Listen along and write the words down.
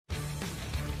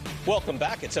Welcome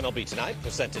back. It's MLB Tonight,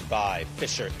 presented by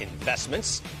Fisher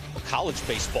Investments. College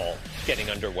baseball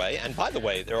getting underway. And by the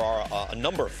way, there are a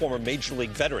number of former Major League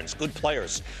veterans, good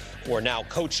players, who are now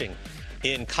coaching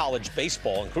in college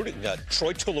baseball, including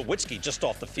Troy Tulowitzki just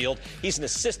off the field. He's an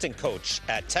assistant coach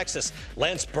at Texas.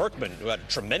 Lance Berkman, who had a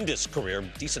tremendous career,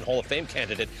 decent Hall of Fame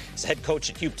candidate, is head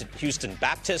coach at Houston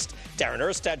Baptist. Darren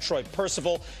Erstad, Troy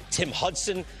Percival, Tim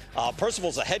Hudson.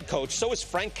 Percival's a head coach. So is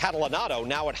Frank Catalanotto,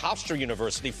 now at Hofstra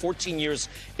University, 14 years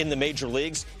in the major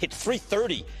leagues. Hit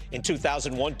 .330 in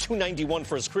 2001, .291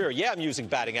 for his career. Yeah, I'm using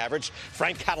batting average.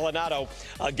 Frank Catalanotto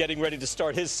getting ready to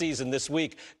start his season this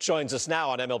week. Joins us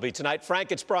now on MLB Tonight.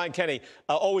 Frank, it's Brian Kenny.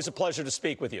 Always a pleasure to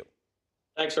speak with you.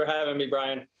 Thanks for having me,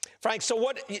 Brian. Frank,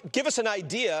 so give us an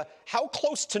idea. How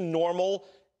close to normal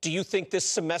do you think this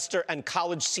semester and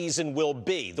college season will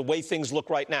be, the way things look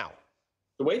right now?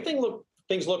 The way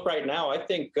things look right now, I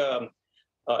think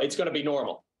it's going to be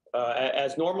normal,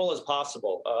 as normal as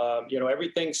possible.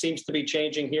 Everything seems to be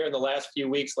changing here in the last few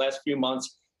weeks, last few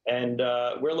months, and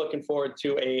we're looking forward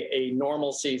to a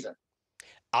normal season.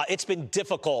 It's been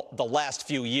difficult the last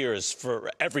few years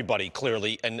for everybody,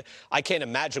 clearly, and I can't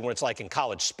imagine what it's like in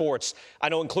college sports. I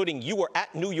know, including you were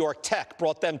at New York Tech,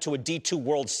 brought them to a D2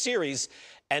 World Series,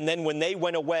 and then when they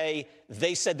went away,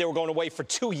 they said they were going away for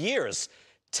 2 years.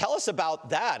 Tell us about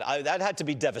that. That had to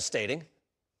be devastating.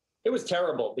 It was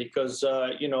terrible because,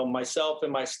 myself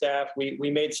and my staff, we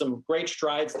made some great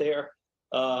strides there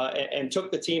and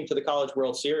took the team to the College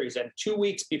World Series. And 2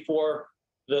 weeks before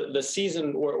the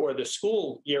season or the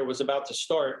school year was about to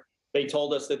start, they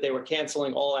told us that they were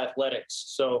canceling all athletics.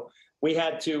 So we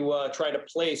had to try to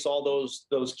place all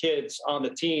those kids on the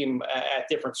team at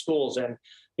different schools. And,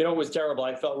 it was terrible.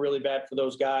 I felt really bad for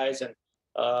those guys. And,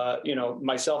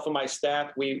 myself and my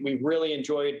staff, we really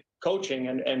enjoyed coaching,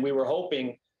 and we were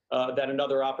hoping that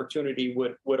another opportunity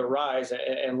would arise.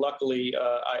 And luckily,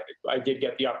 I did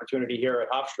get the opportunity here at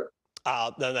Hofstra.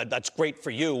 That's great for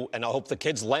you, and I hope the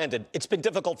kids landed. It's been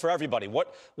difficult for everybody.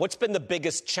 What's been the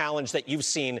biggest challenge that you've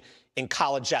seen in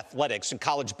college athletics, in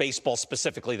college baseball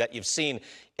specifically, that you've seen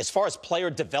as far as player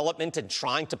development and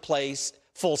trying to play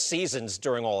full seasons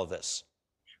during all of this?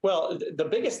 Well, the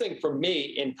biggest thing for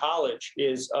me in college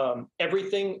is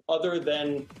everything other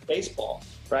than baseball,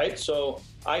 right? So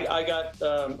I got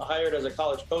hired as a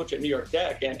college coach at New York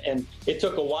Tech, and it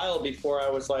took a while before I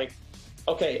was like,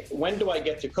 okay, when do I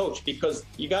get to coach? Because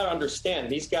you got to understand,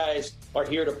 these guys are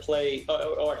here to play,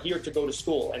 are here to go to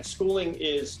school, and schooling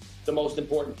is the most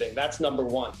important thing. That's number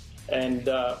one. And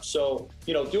so,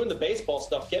 doing the baseball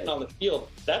stuff, getting on the field,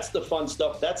 that's the fun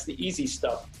stuff. That's the easy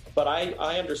stuff. But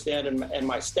I understand, and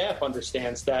my staff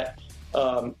understands that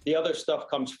the other stuff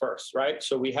comes first, right?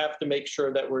 So we have to make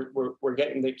sure that we're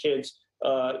getting the kids,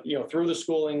 through the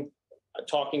schooling,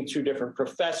 talking to different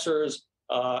professors,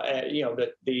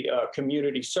 the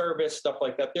community service, stuff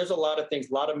like that. There's a lot of things,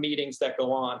 a lot of meetings that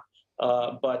go on.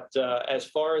 But as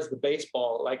far as the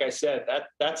baseball, like I said,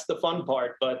 that's the fun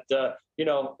part. But,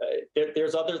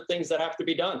 there's other things that have to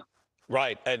be done.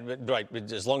 Right.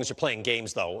 As long as you're playing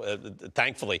games, though,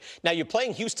 thankfully. Now, you're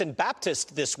playing Houston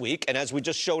Baptist this week, and as we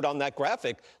just showed on that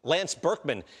graphic, Lance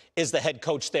Berkman is the head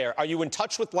coach there. Are you in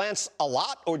touch with Lance a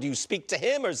lot, or do you speak to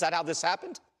him, or is that how this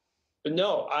happened?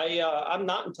 No, I'm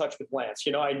not in touch with Lance.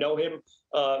 I know him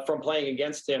from playing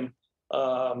against him,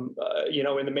 in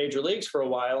the major leagues for a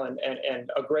while,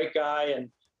 and a great guy and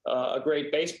a great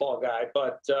baseball guy.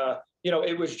 But,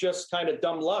 it was just kind of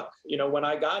dumb luck. When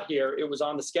I got here, it was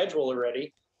on the schedule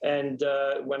already. And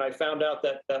when I found out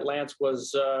that Lance was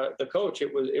the coach,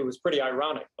 it was pretty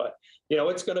ironic. But,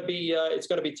 it's going to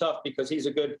be tough because he's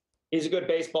a good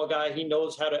baseball guy. He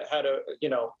knows how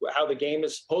the game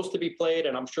is supposed to be played.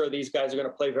 And I'm sure these guys are going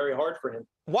to play very hard for him.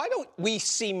 Why don't we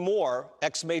see more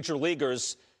ex-major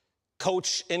leaguers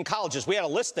coach in colleges? We had a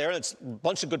list there, and it's a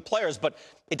bunch of good players, but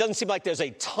it doesn't seem like there's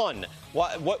a ton.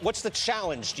 What's the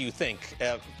challenge, do you think,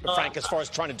 Frank, as far as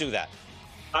trying to do that?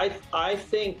 I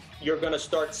think you're going to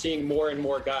start seeing more and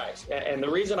more guys. And the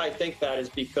reason I think that is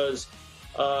because,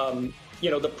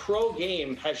 the pro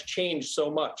game has changed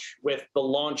so much with the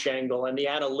launch angle and the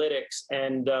analytics.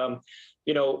 And,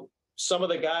 some of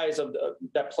the guys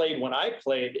that played when I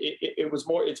played, it's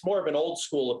more of an old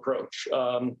school approach.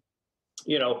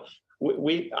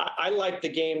 I liked the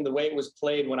game the way it was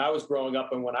played when I was growing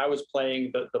up and when I was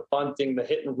playing, the bunting, the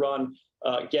hit and run,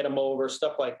 get them over,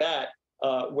 stuff like that.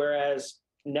 Whereas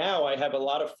now I have a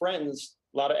lot of friends,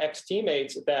 a lot of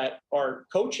ex-teammates that are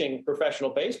coaching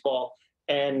professional baseball,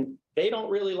 and they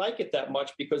don't really like it that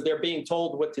much because they're being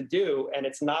told what to do, and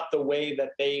it's not the way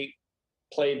that they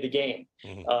played the game.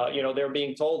 Mm-hmm. They're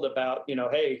being told about,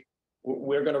 hey,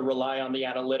 we're going to rely on the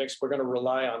analytics. We're going to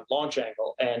rely on launch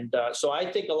angle. And so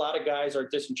I think a lot of guys are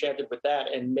disenchanted with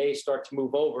that and may start to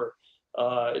move over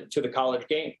to the college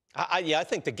game. Yeah, I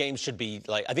think the game should be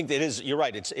like, I think it is, you're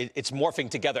right, it's morphing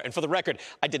together. And for the record,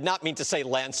 I did not mean to say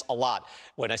Lance a lot.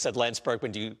 When I said Lance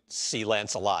Berkman, do you see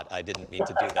Lance a lot? I didn't mean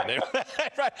to do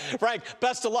that. Frank,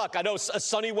 best of luck. I know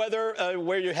sunny weather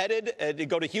where you're headed. You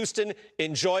go to Houston,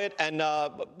 enjoy it, and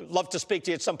love to speak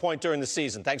to you at some point during the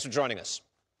season. Thanks for joining us.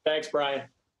 Thanks, Brian.